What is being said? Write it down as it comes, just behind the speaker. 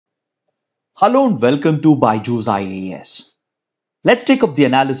Hello and welcome to BYJU'S IAS. Let's take up the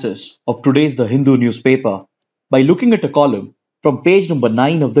analysis of today's The Hindu newspaper by looking at a column from page number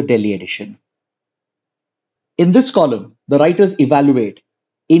 9 of the Delhi edition. In this column, the writers evaluate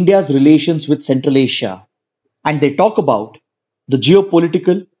India's relations with Central Asia and they talk about the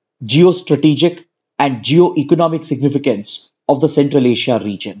geopolitical, geostrategic, and geo-economic significance of the Central Asia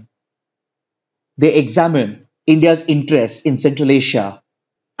region. They examine India's interests in Central Asia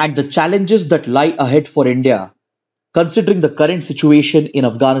and the challenges that lie ahead for India, considering the current situation in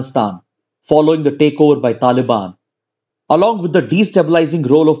Afghanistan following the takeover by Taliban, along with the destabilizing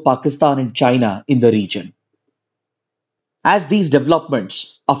role of Pakistan and China in the region. As these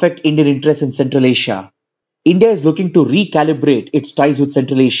developments affect Indian interests in Central Asia, India is looking to recalibrate its ties with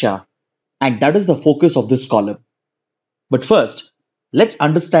Central Asia, and that is the focus of this column. But first, let's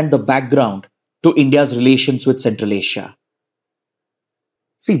understand the background to India's relations with Central Asia.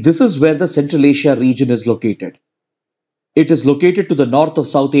 See, this is where the Central Asia region is located. It is located to the north of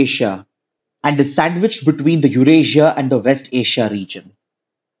South Asia and is sandwiched between the Eurasia and the West Asia region.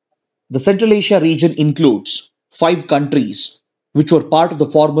 The Central Asia region includes 5 countries which were part of the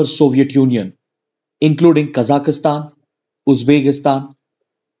former Soviet Union, including Kazakhstan, Uzbekistan,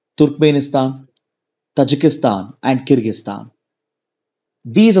 Turkmenistan, Tajikistan, and Kyrgyzstan.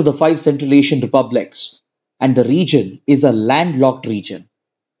 These are the 5 Central Asian republics, and the region is a landlocked region,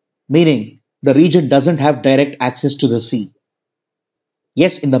 meaning the region doesn't have direct access to the sea.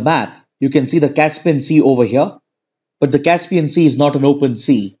 Yes, in the map, you can see the Caspian Sea over here, but the Caspian Sea is not an open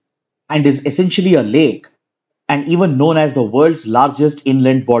sea and is essentially a lake and even known as the world's largest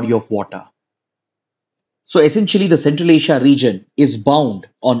inland body of water. So essentially, the Central Asia region is bound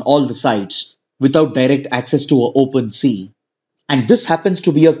on all the sides without direct access to an open sea. And this happens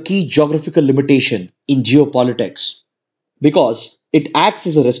to be a key geographical limitation in geopolitics because it acts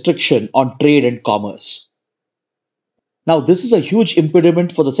as a restriction on trade and commerce. Now, this is a huge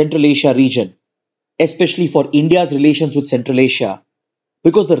impediment for the Central Asia region, especially for India's relations with Central Asia,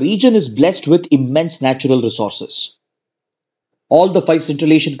 because the region is blessed with immense natural resources. All the 5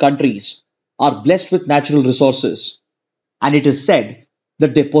 Central Asian countries are blessed with natural resources, and it is said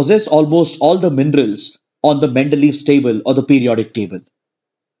that they possess almost all the minerals on the Mendeleev's table or the periodic table.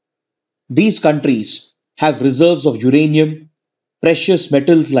 These countries have reserves of uranium, precious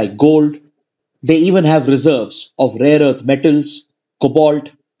metals like gold. They even have reserves of rare earth metals, cobalt,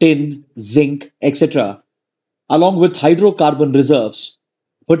 tin, zinc, etc., along with hydrocarbon reserves,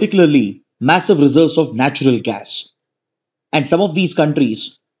 particularly massive reserves of natural gas. And some of these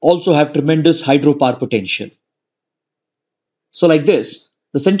countries also have tremendous hydropower potential. So, like this,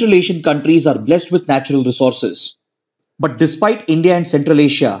 the Central Asian countries are blessed with natural resources. But despite India and Central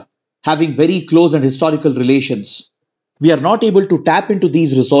Asia having very close and historical relations, we are not able to tap into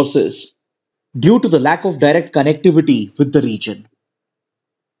these resources due to the lack of direct connectivity with the region.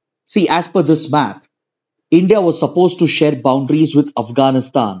 See, as per this map, India was supposed to share boundaries with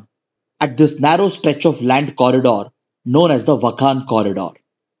Afghanistan at this narrow stretch of land corridor known as the Wakhan corridor.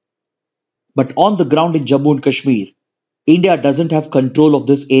 But on the ground in Jammu and Kashmir, India doesn't have control of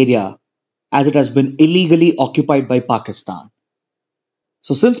this area as it has been illegally occupied by Pakistan.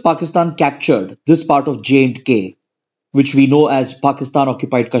 So since Pakistan captured this part of J&K, which we know as Pakistan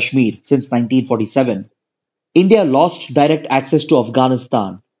occupied Kashmir since 1947, India lost direct access to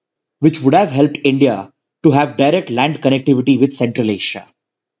Afghanistan, which would have helped India to have direct land connectivity with Central Asia.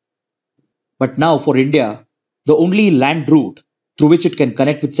 But now for India, the only land route through which it can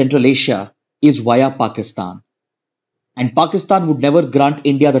connect with Central Asia is via Pakistan. And Pakistan would never grant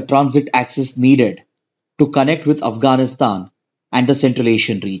India the transit access needed to connect with Afghanistan and the Central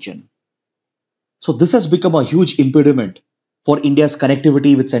Asian region. So this has become a huge impediment for India's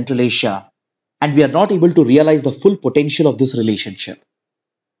connectivity with Central Asia, and we are not able to realize the full potential of this relationship.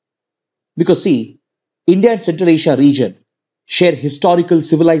 Because see, India and Central Asia region share historical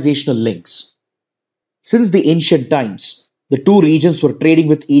civilizational links. Since the ancient times, the two regions were trading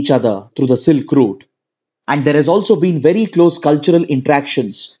with each other through the Silk Route, and there has also been very close cultural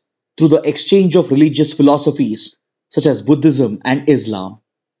interactions through the exchange of religious philosophies such as Buddhism and Islam.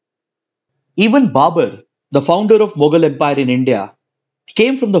 Even Babur, the founder of Mughal Empire in India,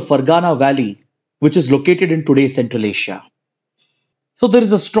 came from the Fargana Valley, which is located in today's Central Asia. So there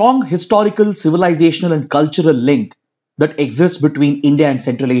is a strong historical, civilizational and cultural link that exists between India and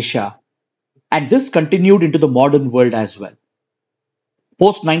Central Asia, and this continued into the modern world as well.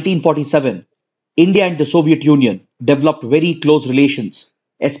 Post 1947, India and the Soviet Union developed very close relations,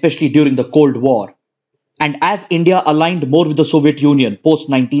 especially during the Cold War. And as India aligned more with the Soviet Union post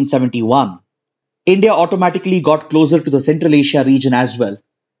 1971, India automatically got closer to the Central Asia region as well,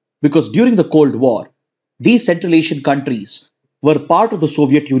 because during the Cold War, these Central Asian countries were part of the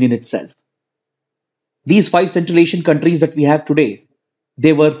Soviet Union itself. These five Central Asian countries that we have today,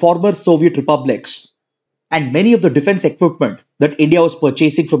 they were former Soviet republics, and many of the defense equipment that India was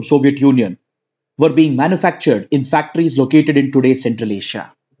purchasing from Soviet Union were being manufactured in factories located in today's Central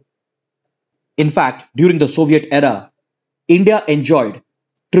Asia. In fact, during the Soviet era, India enjoyed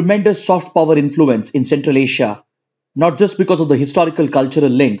tremendous soft power influence in Central Asia, not just because of the historical cultural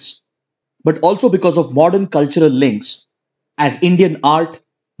links, but also because of modern cultural links, as Indian art,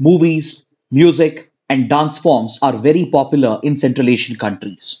 movies, music, and dance forms are very popular in Central Asian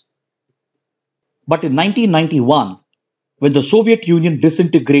countries. But in 1991, when the Soviet Union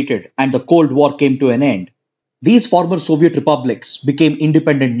disintegrated and the Cold War came to an end, these former Soviet republics became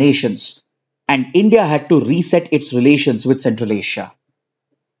independent nations, and India had to reset its relations with Central Asia.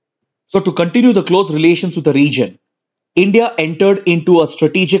 So, to continue the close relations with the region, India entered into a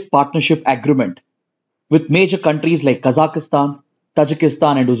strategic partnership agreement with major countries like Kazakhstan,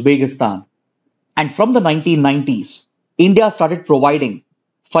 Tajikistan, and Uzbekistan. And from the 1990s, India started providing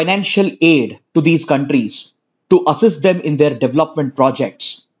financial aid to these countries to assist them in their development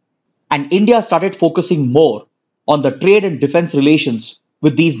projects. And India started focusing more on the trade and defense relations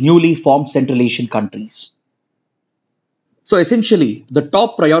with these newly formed Central Asian countries. So essentially, the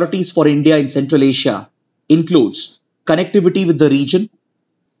top priorities for India in Central Asia includes connectivity with the region,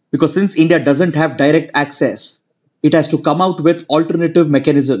 because since India doesn't have direct access, it has to come out with alternative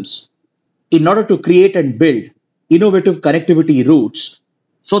mechanisms in order to create and build innovative connectivity routes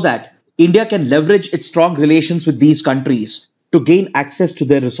so that India can leverage its strong relations with these countries to gain access to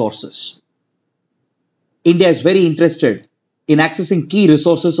their resources. India is very interested in accessing key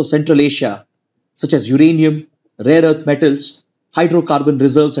resources of Central Asia, such as uranium, rare earth metals, hydrocarbon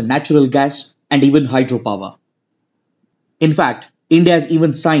reserves and natural gas, and even hydropower. In fact, India has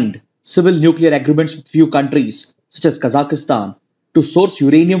even signed civil nuclear agreements with few countries, such as Kazakhstan, to source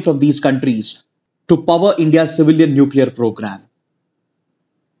uranium from these countries to power India's civilian nuclear program.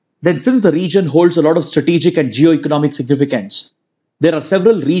 Then, since the region holds a lot of strategic and geo-economic significance, there are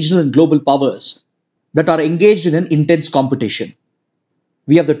several regional and global powers that are engaged in an intense competition.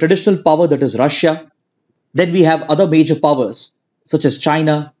 We have the traditional power that is Russia, then we have other major powers such as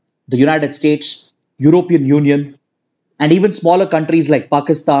China, the United States, European Union, and even smaller countries like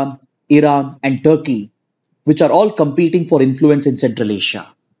Pakistan, Iran, and Turkey, which are all competing for influence in Central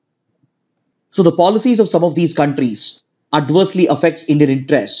Asia. So the policies of some of these countries adversely affects Indian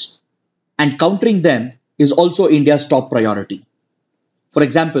interests, and countering them is also India's top priority. For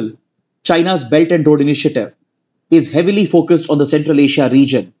example, China's Belt and Road Initiative is heavily focused on the Central Asia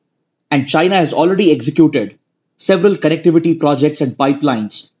region, and China has already executed several connectivity projects and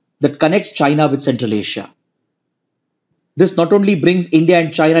pipelines that connect China with Central Asia. This not only brings India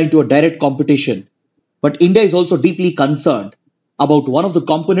and China into a direct competition, but India is also deeply concerned about one of the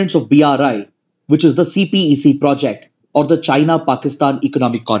components of BRI, which is the CPEC project or the China-Pakistan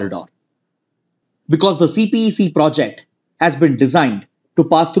Economic Corridor. Because the CPEC project has been designed to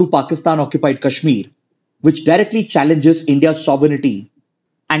pass through Pakistan-occupied Kashmir, which directly challenges India's sovereignty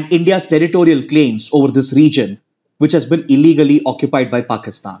and India's territorial claims over this region, which has been illegally occupied by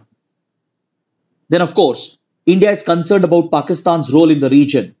Pakistan. Then, of course, India is concerned about Pakistan's role in the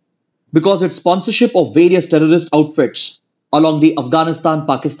region because its sponsorship of various terrorist outfits along the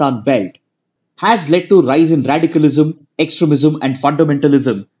Afghanistan-Pakistan belt has led to a rise in radicalism, extremism, and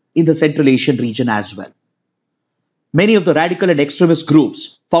fundamentalism in the Central Asian region as well. Many of the radical and extremist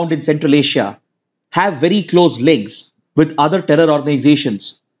groups found in Central Asia have very close links with other terror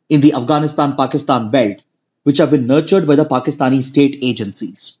organizations in the Afghanistan-Pakistan belt, which have been nurtured by the Pakistani state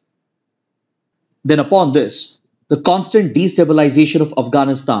agencies. Then upon this, the constant destabilization of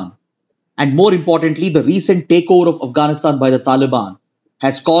Afghanistan, and more importantly, the recent takeover of Afghanistan by the Taliban,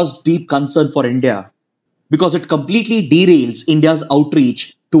 has caused deep concern for India because it completely derails India's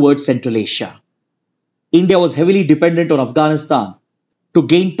outreach towards Central Asia. India was heavily dependent on Afghanistan to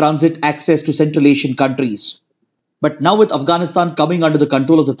gain transit access to Central Asian countries. But now with Afghanistan coming under the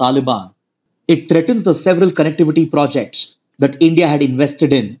control of the Taliban, it threatens the several connectivity projects that India had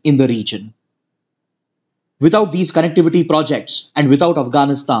invested in the region. Without these connectivity projects and without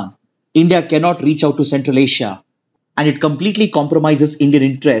Afghanistan, India cannot reach out to Central Asia, and it completely compromises Indian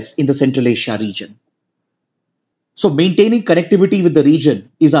interests in the Central Asia region. So maintaining connectivity with the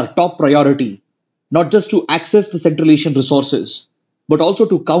region is our top priority, not just to access the Central Asian resources, but also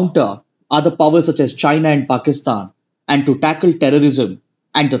to counter other powers such as China and Pakistan, and to tackle terrorism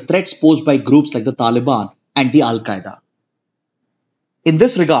and the threats posed by groups like the Taliban and the Al-Qaeda. In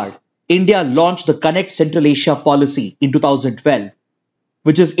this regard, India launched the Connect Central Asia policy in 2012,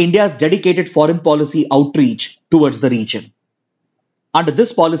 which is India's dedicated foreign policy outreach towards the region. Under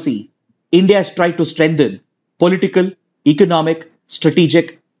this policy, India has tried to strengthen political, economic,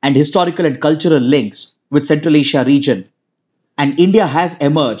 strategic, and historical and cultural links with Central Asia region, and India has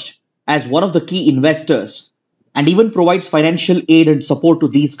emerged as one of the key investors and even provides financial aid and support to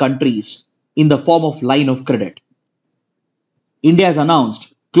these countries in the form of line of credit. India has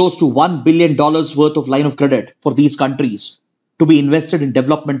announced close to $1 billion worth of line of credit for these countries to be invested in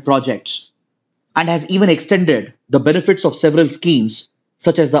development projects, and has even extended the benefits of several schemes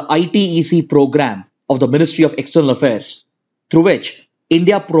such as the ITEC program of the Ministry of External Affairs, through which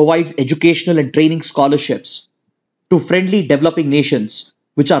India provides educational and training scholarships to friendly developing nations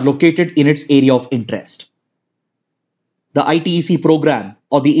which are located in its area of interest. The ITEC program,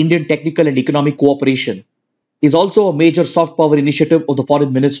 or the Indian Technical and Economic Cooperation, is also a major soft power initiative of the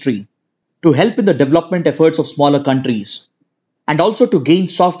Foreign Ministry to help in the development efforts of smaller countries and also to gain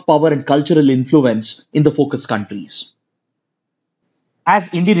soft power and cultural influence in the focus countries.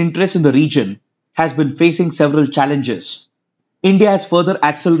 As Indian interest in the region has been facing several challenges, India has further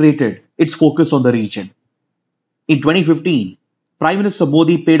accelerated its focus on the region. In 2015, Prime Minister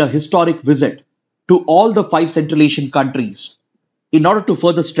Modi paid a historic visit to all the 5 Central Asian countries in order to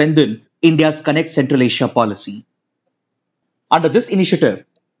further strengthen India's Connect Central Asia policy. Under this initiative,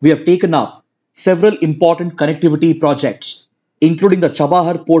 we have taken up several important connectivity projects, including the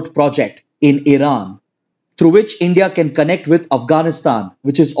Chabahar Port project in Iran, through which India can connect with Afghanistan,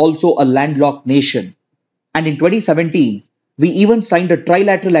 which is also a landlocked nation. And in 2017, we even signed a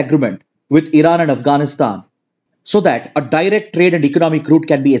trilateral agreement with Iran and Afghanistan so that a direct trade and economic route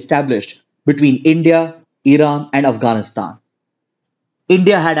can be established between India, Iran, and Afghanistan.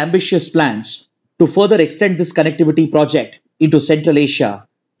 India had ambitious plans to further extend this connectivity project into Central Asia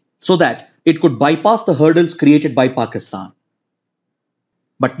so that it could bypass the hurdles created by Pakistan.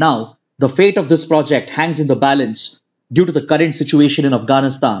 But now, the fate of this project hangs in the balance due to the current situation in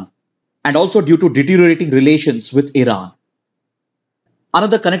Afghanistan and also due to deteriorating relations with Iran.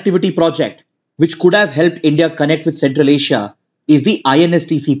 Another connectivity project which could have helped India connect with Central Asia is the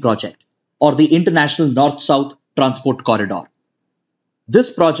INSTC project, or the International North-South Transport Corridor. This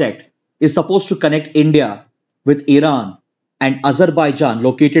project is supposed to connect India with Iran and Azerbaijan,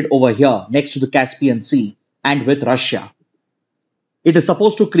 located over here next to the Caspian Sea, and with Russia. It is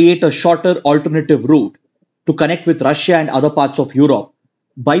supposed to create a shorter alternative route to connect with Russia and other parts of Europe,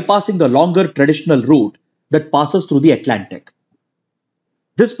 bypassing the longer traditional route that passes through the Atlantic.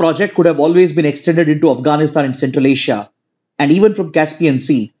 This project could have always been extended into Afghanistan and Central Asia, and even from Caspian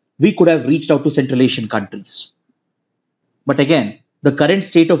Sea, we could have reached out to Central Asian countries. But again, the current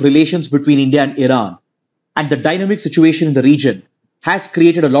state of relations between India and Iran and the dynamic situation in the region has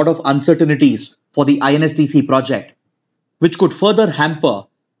created a lot of uncertainties for the INSTC project, which could further hamper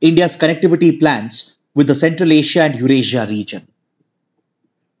India's connectivity plans with the Central Asia and Eurasia region.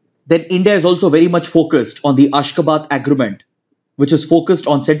 Then India is also very much focused on the Ashgabat Agreement, which is focused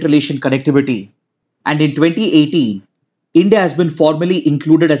on Central Asian connectivity. And in 2018, India has been formally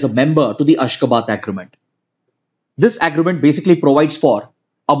included as a member to the Ashgabat Agreement. This agreement basically provides for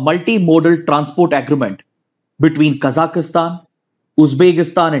a multimodal transport agreement between Kazakhstan,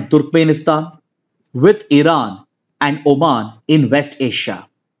 Uzbekistan, and Turkmenistan with Iran and Oman in West Asia.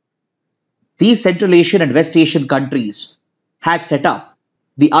 These Central Asian and West Asian countries had set up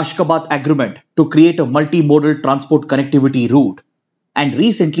the Ashgabat Agreement to create a multimodal transport connectivity route, and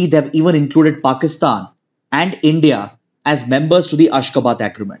recently they have even included Pakistan and India as members to the Ashgabat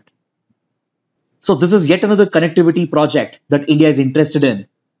Agreement. So this is yet another connectivity project that India is interested in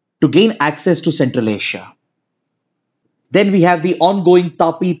to gain access to Central Asia. Then we have the ongoing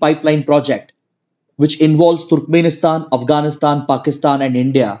Tapi pipeline project, which involves Turkmenistan, Afghanistan, Pakistan, and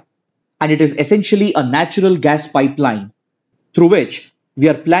India, and it is essentially a natural gas pipeline through which we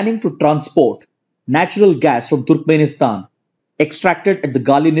are planning to transport natural gas from Turkmenistan extracted at the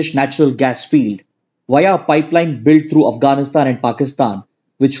Galinish natural gas field via a pipeline built through Afghanistan and Pakistan,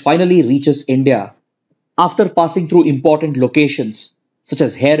 which finally reaches India after passing through important locations such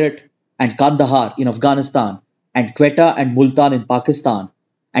as Herat and Kandahar in Afghanistan and Quetta and Multan in Pakistan,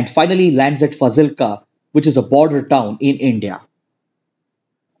 and finally lands at Fazilka, which is a border town in India.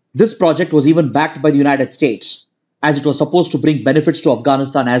 This project was even backed by the United States, as it was supposed to bring benefits to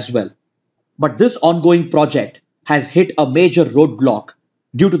Afghanistan as well. But this ongoing project has hit a major roadblock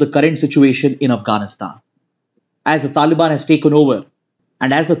due to the current situation in Afghanistan. As the Taliban has taken over,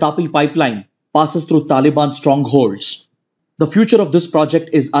 and as the Tapi pipeline passes through Taliban strongholds, the future of this project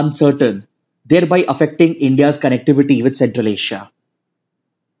is uncertain, thereby affecting India's connectivity with Central Asia.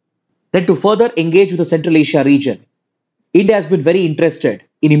 Then to further engage with the Central Asia region, India has been very interested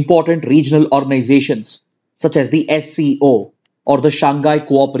in important regional organizations such as the SCO or the Shanghai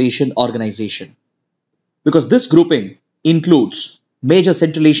Cooperation Organization, because this grouping includes major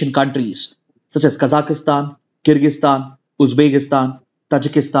Central Asian countries such as Kazakhstan, Kyrgyzstan, Uzbekistan,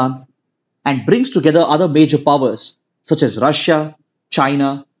 Tajikistan, and brings together other major powers such as Russia,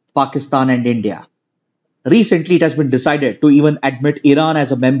 China, Pakistan, and India. Recently, it has been decided to even admit Iran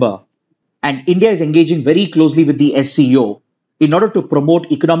as a member, and India is engaging very closely with the SCO in order to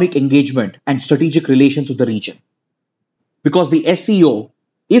promote economic engagement and strategic relations with the region. Because the SCO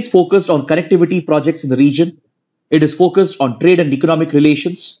is focused on connectivity projects in the region, it is focused on trade and economic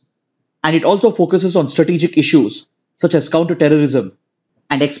relations, and it also focuses on strategic issues such as counterterrorism.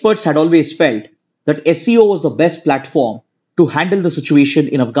 And experts had always felt that SCO was the best platform to handle the situation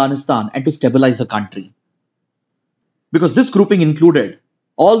in Afghanistan and to stabilize the country. Because this grouping included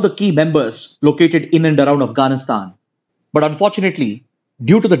all the key members located in and around Afghanistan. But unfortunately,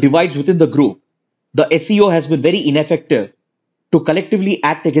 due to the divides within the group, the SCO has been very ineffective to collectively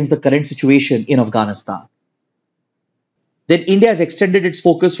act against the current situation in Afghanistan. Then India has extended its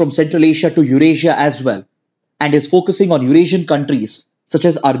focus from Central Asia to Eurasia as well, and is focusing on Eurasian countries such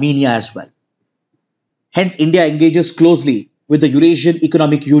as Armenia as well. Hence, India engages closely with the Eurasian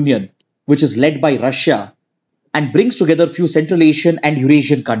Economic Union, which is led by Russia, and brings together few Central Asian and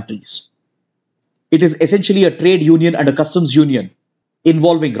Eurasian countries. It is essentially a trade union and a customs union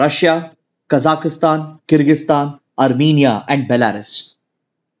involving Russia, Kazakhstan, Kyrgyzstan, Armenia, and Belarus.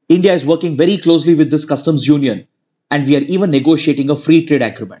 India is working very closely with this customs union, and we are even negotiating a free trade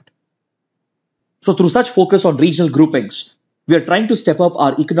agreement. So through such focus on regional groupings, we are trying to step up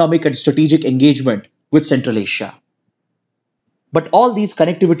our economic and strategic engagement with Central Asia. But all these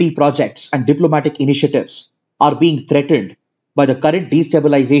connectivity projects and diplomatic initiatives are being threatened by the current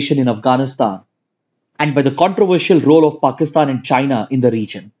destabilization in Afghanistan and by the controversial role of Pakistan and China in the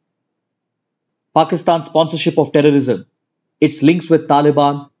region. Pakistan's sponsorship of terrorism, its links with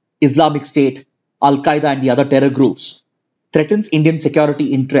Taliban, Islamic State, Al-Qaeda and the other terror groups, threatens Indian security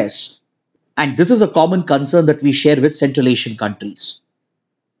interests, and this is a common concern that we share with Central Asian countries.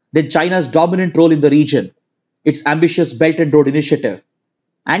 Then China's dominant role in the region, its ambitious Belt and Road Initiative,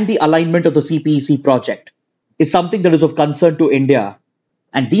 and the alignment of the CPEC project is something that is of concern to India,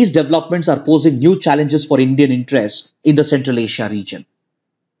 and these developments are posing new challenges for Indian interests in the Central Asia region.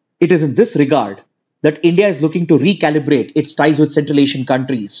 It is in this regard that India is looking to recalibrate its ties with Central Asian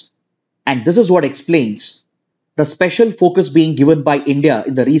countries, and this is what explains the special focus being given by India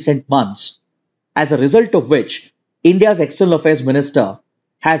in the recent months, as a result of which India's External Affairs Minister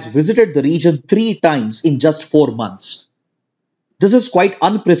has visited the region 3 times in just 4 months. This is quite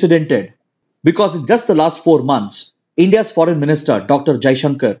unprecedented because in just the last 4 months, India's Foreign Minister Dr.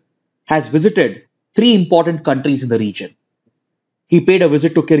 Jaishankar has visited 3 important countries in the region. He paid a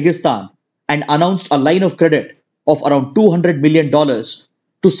visit to Kyrgyzstan and announced a line of credit of around $200 million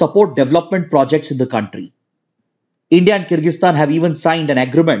to support development projects in the country. India and Kyrgyzstan have even signed an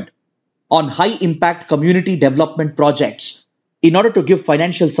agreement on high-impact community development projects in order to give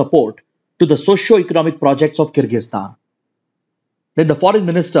financial support to the socio-economic projects of Kyrgyzstan. Then the Foreign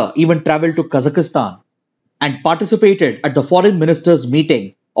Minister even traveled to Kazakhstan and participated at the Foreign Ministers'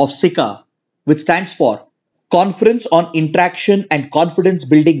 meeting of SICA, which stands for Conference on Interaction and Confidence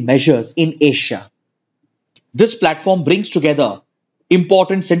Building Measures in Asia. This platform brings together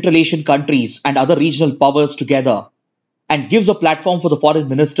important Central Asian countries and other regional powers together and gives a platform for the foreign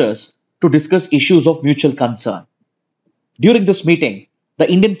ministers to discuss issues of mutual concern. During this meeting, the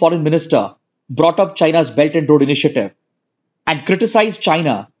Indian Foreign Minister brought up China's Belt and Road Initiative and criticized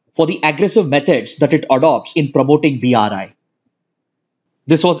China for the aggressive methods that it adopts in promoting BRI.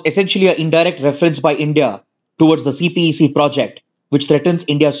 This was essentially an indirect reference by India towards the CPEC project, which threatens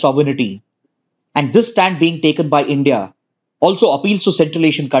India's sovereignty. And this stand being taken by India also appeals to Central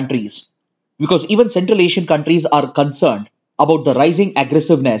Asian countries, because even Central Asian countries are concerned about the rising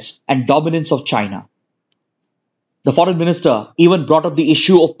aggressiveness and dominance of China. The Foreign Minister even brought up the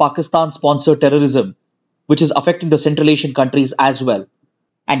issue of Pakistan-sponsored terrorism, which is affecting the Central Asian countries as well.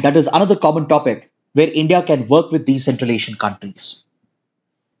 And that is another common topic where India can work with these Central Asian countries.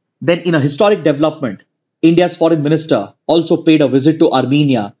 Then in a historic development, India's Foreign Minister also paid a visit to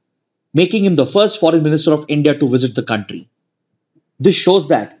Armenia, making him the first Foreign Minister of India to visit the country. This shows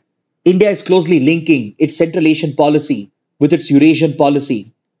that India is closely linking its Central Asian policy with its Eurasian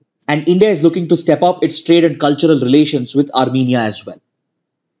policy, and India is looking to step up its trade and cultural relations with Armenia as well.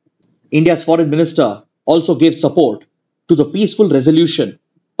 India's Foreign Minister also gave support to the peaceful resolution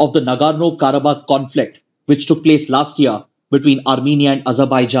of the Nagorno-Karabakh conflict, which took place last year between Armenia and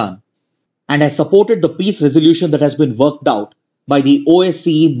Azerbaijan. and has supported the peace resolution that has been worked out by the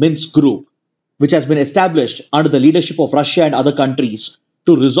OSCE Minsk group, which has been established under the leadership of Russia and other countries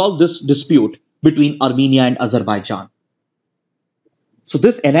to resolve this dispute between Armenia and Azerbaijan. So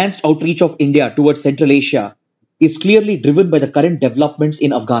this enhanced outreach of India towards Central Asia is clearly driven by the current developments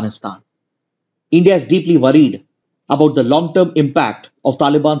in Afghanistan. India is deeply worried about the long-term impact of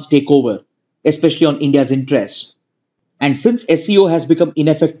Taliban's takeover, especially on India's interests. And since SCO has become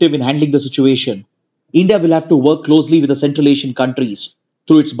ineffective in handling the situation, India will have to work closely with the Central Asian countries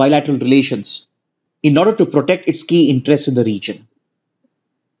through its bilateral relations in order to protect its key interests in the region.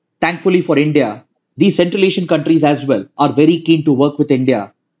 Thankfully for India, these Central Asian countries as well are very keen to work with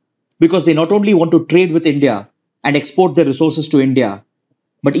India because they not only want to trade with India and export their resources to India,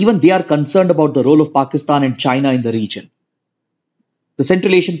 but even they are concerned about the role of Pakistan and China in the region. The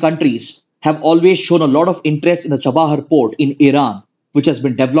Central Asian countries have always shown a lot of interest in the Chabahar port in Iran, which has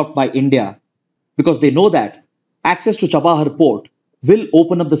been developed by India, because they know that access to Chabahar port will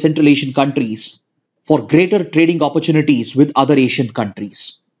open up the Central Asian countries for greater trading opportunities with other Asian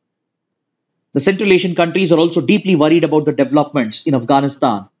countries. The Central Asian countries are also deeply worried about the developments in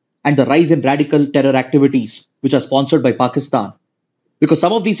Afghanistan and the rise in radical terror activities which are sponsored by Pakistan, because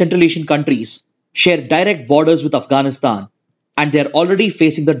some of these Central Asian countries share direct borders with Afghanistan and they are already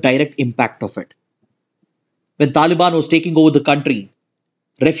facing the direct impact of it. When Taliban was taking over the country,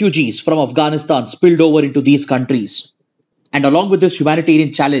 refugees from Afghanistan spilled over into these countries. And along with this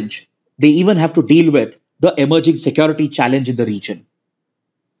humanitarian challenge, they even have to deal with the emerging security challenge in the region.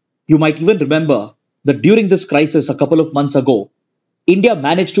 You might even remember that during this crisis a couple of months ago, India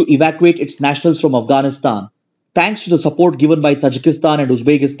managed to evacuate its nationals from Afghanistan thanks to the support given by Tajikistan and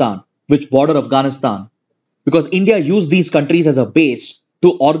Uzbekistan, which border Afghanistan, because India used these countries as a base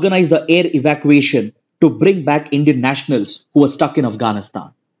to organize the air evacuation to bring back Indian nationals who were stuck in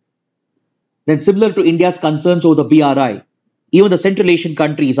Afghanistan. Then, similar to India's concerns over the BRI, even the Central Asian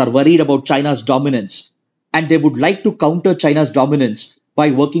countries are worried about China's dominance, and they would like to counter China's dominance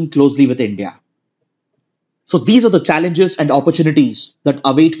by working closely with India. So these are the challenges and opportunities that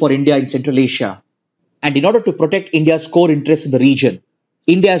await for India in Central Asia. And in order to protect India's core interests in the region,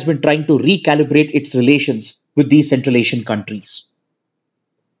 India has been trying to recalibrate its relations with these Central Asian countries.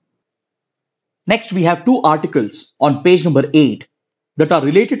 Next, we have two articles on page number 8 that are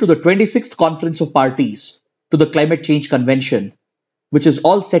related to the 26th Conference of Parties to the Climate Change Convention, which is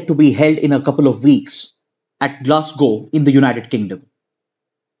all set to be held in a couple of weeks at Glasgow in the United Kingdom.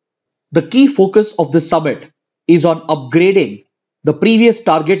 The key focus of this summit is on upgrading the previous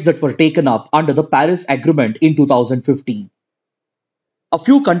targets that were taken up under the Paris Agreement in 2015. A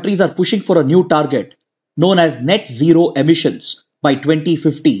few countries are pushing for a new target known as net zero emissions by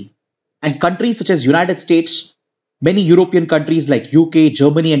 2050, and countries such as United States, many European countries like UK,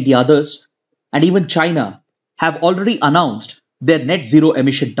 Germany and the others, and even China have already announced their net zero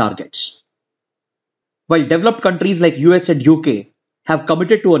emission targets. While developed countries like US and UK have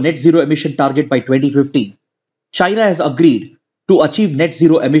committed to a net zero emission target by 2050, China has agreed to achieve net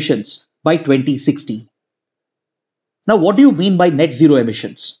zero emissions by 2060. Now, what do you mean by net zero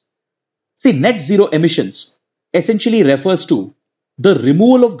emissions? See, net zero emissions essentially refers to the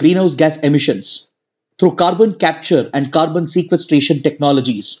removal of greenhouse gas emissions through carbon capture and carbon sequestration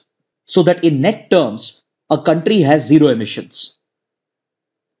technologies, so that in net terms, a country has zero emissions.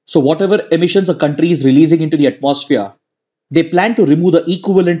 So whatever emissions a country is releasing into the atmosphere, they plan to remove the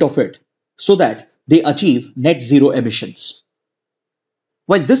equivalent of it so that they achieve net zero emissions.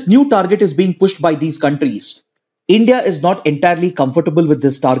 While this new target is being pushed by these countries, India is not entirely comfortable with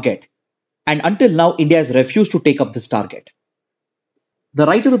this target, and until now India has refused to take up this target. The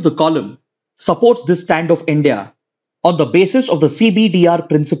writer of the column supports this stand of India on the basis of the CBDR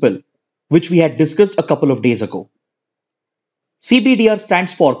principle, which we had discussed a couple of days ago. CBDR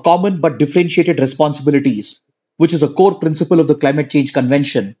stands for Common but Differentiated Responsibilities, which is a core principle of the Climate Change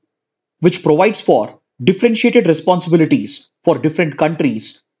Convention, which provides for differentiated responsibilities for different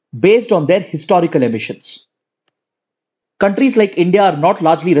countries based on their historical emissions. Countries like India are not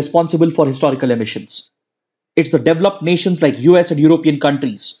largely responsible for historical emissions. It's the developed nations like US and European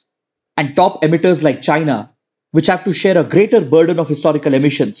countries and top emitters like China which have to share a greater burden of historical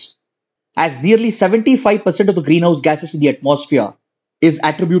emissions, as nearly 75% of the greenhouse gases in the atmosphere is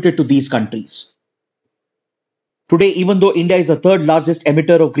attributed to these countries. Today, even though India is the third largest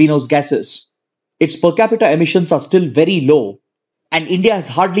emitter of greenhouse gases, its per capita emissions are still very low, and India has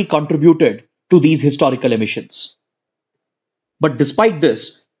hardly contributed to these historical emissions. But despite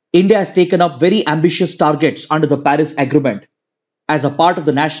this, India has taken up very ambitious targets under the Paris Agreement as a part of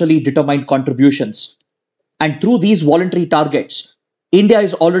the nationally determined contributions. And through these voluntary targets, India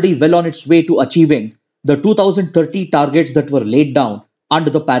is already well on its way to achieving the 2030 targets that were laid down under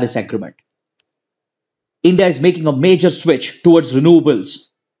the Paris Agreement. India is making a major switch towards renewables,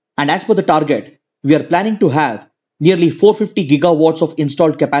 and as per the target, we are planning to have nearly 450 gigawatts of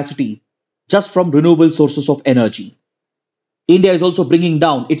installed capacity just from renewable sources of energy. India is also bringing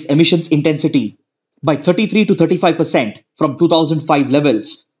down its emissions intensity by 33 to 35% from 2005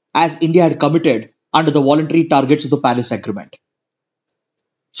 levels, as India had committed under the voluntary targets of the Paris Agreement.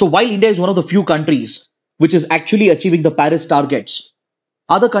 So while India is one of the few countries which is actually achieving the Paris targets,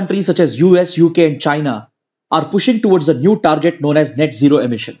 other countries such as US, UK and China are pushing towards a new target known as net zero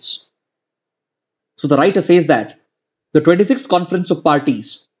emissions. So the writer says that the 26th Conference of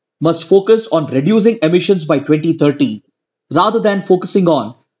Parties must focus on reducing emissions by 2030 rather than focusing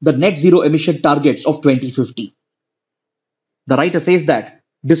on the net zero emission targets of 2050. The writer says that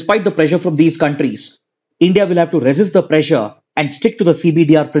despite the pressure from these countries, India will have to resist the pressure and stick to the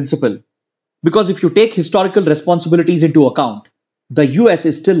CBDR principle. Because if you take historical responsibilities into account, the US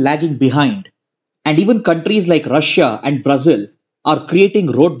is still lagging behind, and even countries like Russia and Brazil are creating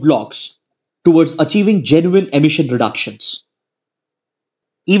roadblocks towards achieving genuine emission reductions.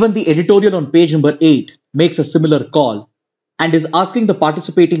 Even the editorial on page number 8 makes a similar call and is asking the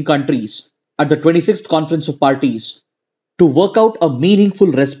participating countries at the 26th Conference of Parties to work out a meaningful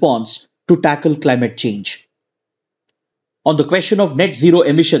response to tackle climate change. On the question of net zero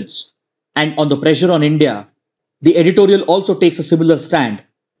emissions and on the pressure on India, the editorial also takes a similar stand,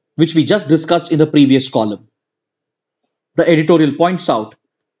 which we just discussed in the previous column. The editorial points out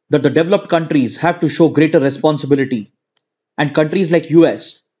that the developed countries have to show greater responsibility, and countries like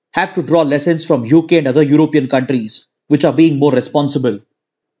US have to draw lessons from UK and other European countries which are being more responsible,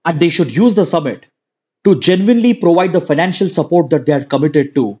 and they should use the summit to genuinely provide the financial support that they had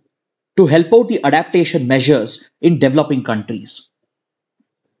committed to help out the adaptation measures in developing countries.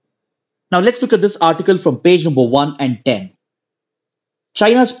 Now let's look at this article from page number 1 and 10.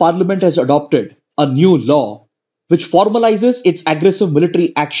 China's parliament has adopted a new law which formalizes its aggressive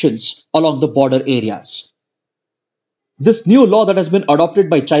military actions along the border areas. This new law that has been adopted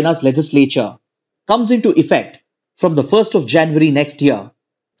by China's legislature comes into effect from the 1st of January next year,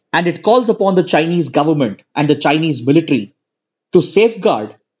 and it calls upon the Chinese government and the Chinese military to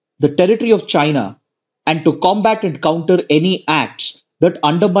safeguard the territory of China and to combat and counter any acts that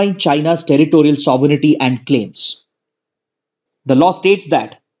undermine China's territorial sovereignty and claims. The law states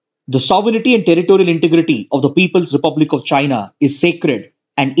that the sovereignty and territorial integrity of the People's Republic of China is sacred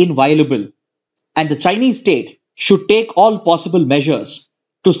and inviolable, and the Chinese state should take all possible measures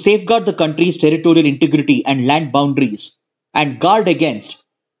to safeguard the country's territorial integrity and land boundaries and guard against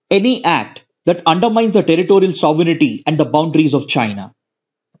any act that undermines the territorial sovereignty and the boundaries of China.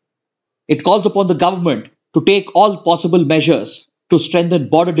 It calls upon the government to take all possible measures to strengthen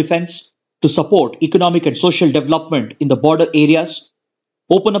border defense, to support economic and social development in the border areas,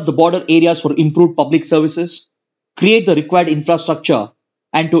 open up the border areas for improved public services, create the required infrastructure,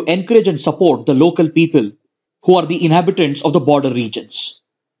 and to encourage and support the local people who are the inhabitants of the border regions.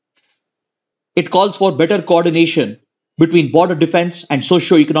 It calls for better coordination between border defense and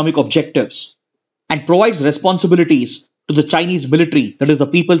socio-economic objectives and provides responsibilities to the Chinese military, that is the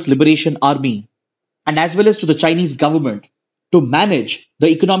People's Liberation Army, and as well as to the Chinese government to manage the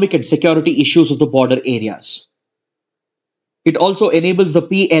economic and security issues of the border areas. It also enables the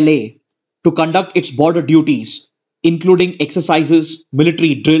PLA to conduct its border duties, including exercises,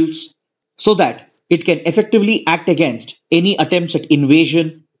 military drills, so that it can effectively act against any attempts at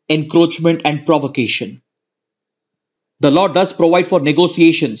invasion, encroachment, and provocation. The law does provide for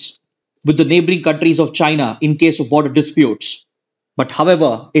negotiations with the neighboring countries of China in case of border disputes, but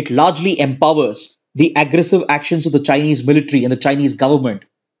however, it largely empowers the aggressive actions of the Chinese military and the Chinese government,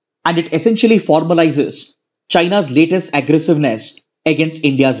 and it essentially formalizes China's latest aggressiveness against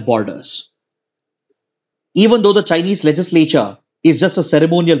India's borders. Even though the Chinese legislature is just a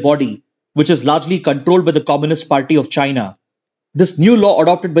ceremonial body which is largely controlled by the Communist Party of China, this new law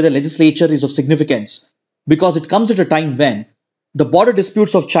adopted by the legislature is of significance because it comes at a time when the border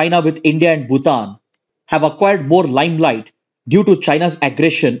disputes of China with India and Bhutan have acquired more limelight due to China's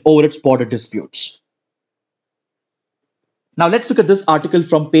aggression over its border disputes. Now let's look at this article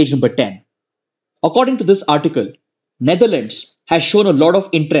from page number 10. According to this article, Netherlands has shown a lot of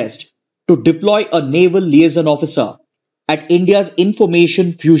interest to deploy a naval liaison officer at India's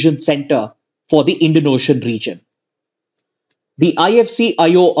Information Fusion Center for the Indian Ocean region. The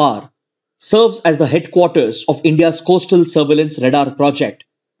IFC-IOR serves as the headquarters of India's Coastal Surveillance Radar project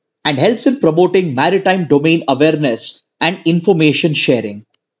and helps in promoting maritime domain awareness and information sharing.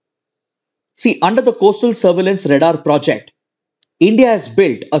 See, under the Coastal Surveillance Radar project, India has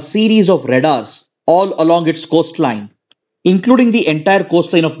built a series of radars all along its coastline, including the entire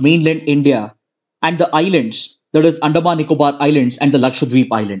coastline of mainland India and the islands, that is Andaman Nicobar Islands and the Lakshadweep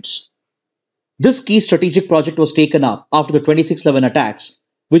Islands. This key strategic project was taken up after the 2611 attacks,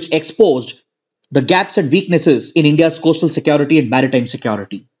 which exposed the gaps and weaknesses in India's coastal security and maritime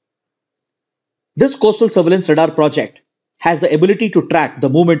security. This coastal surveillance radar project has the ability to track the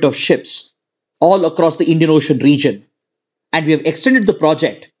movement of ships all across the Indian Ocean region, and we have extended the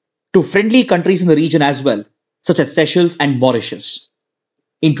project to friendly countries in the region as well, such as Seychelles and Mauritius.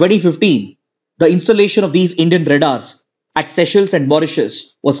 In 2015, the installation of these Indian radars at Seychelles and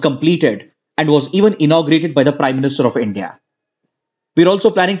Mauritius was completed and was even inaugurated by the Prime Minister of India. We are also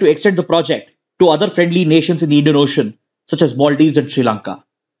planning to extend the project to other friendly nations in the Indian Ocean, such as Maldives and Sri Lanka.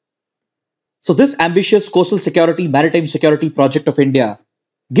 So this ambitious coastal security, maritime security project of India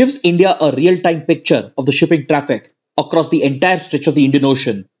gives India a real-time picture of the shipping traffic across the entire stretch of the Indian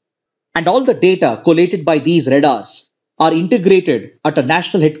Ocean. And all the data collated by these radars are integrated at a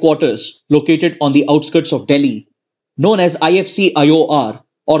national headquarters located on the outskirts of Delhi, known as IFC-IOR,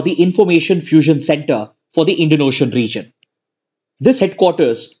 or the Information Fusion Center for the Indian Ocean region. This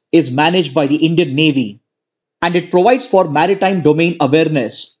headquarters is managed by the Indian Navy, and it provides for maritime domain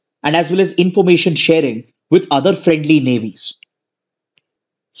awareness and as well as information sharing with other friendly navies.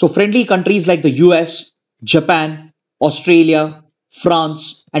 So friendly countries like the US, Japan, Australia,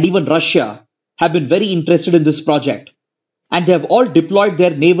 France, and even Russia have been very interested in this project, and they have all deployed their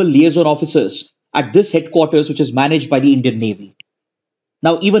naval liaison officers at this headquarters, which is managed by the Indian Navy.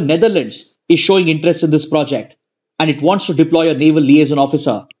 Now even Netherlands is showing interest in this project, and it wants to deploy a naval liaison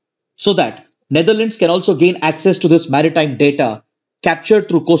officer so that Netherlands can also gain access to this maritime data captured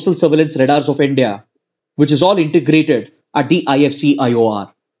through coastal surveillance radars of India, which is all integrated at the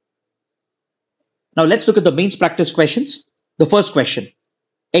IFC-IOR. Now let's look at the mains practice questions. The first question: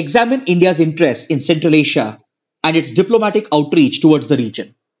 examine India's interest in Central Asia and its diplomatic outreach towards the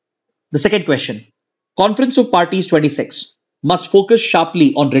region. The second question: Conference of Parties 26 must focus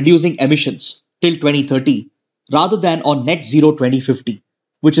sharply on reducing emissions till 2030 rather than on net zero 2050,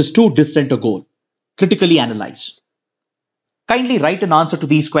 which is too distant a goal. Critically analyze. Kindly write an answer to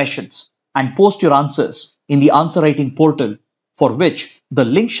these questions and post your answers in the answer writing portal, for which the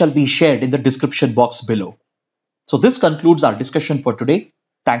link shall be shared in the description box below. So this concludes our discussion for today.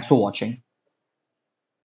 Thanks for watching.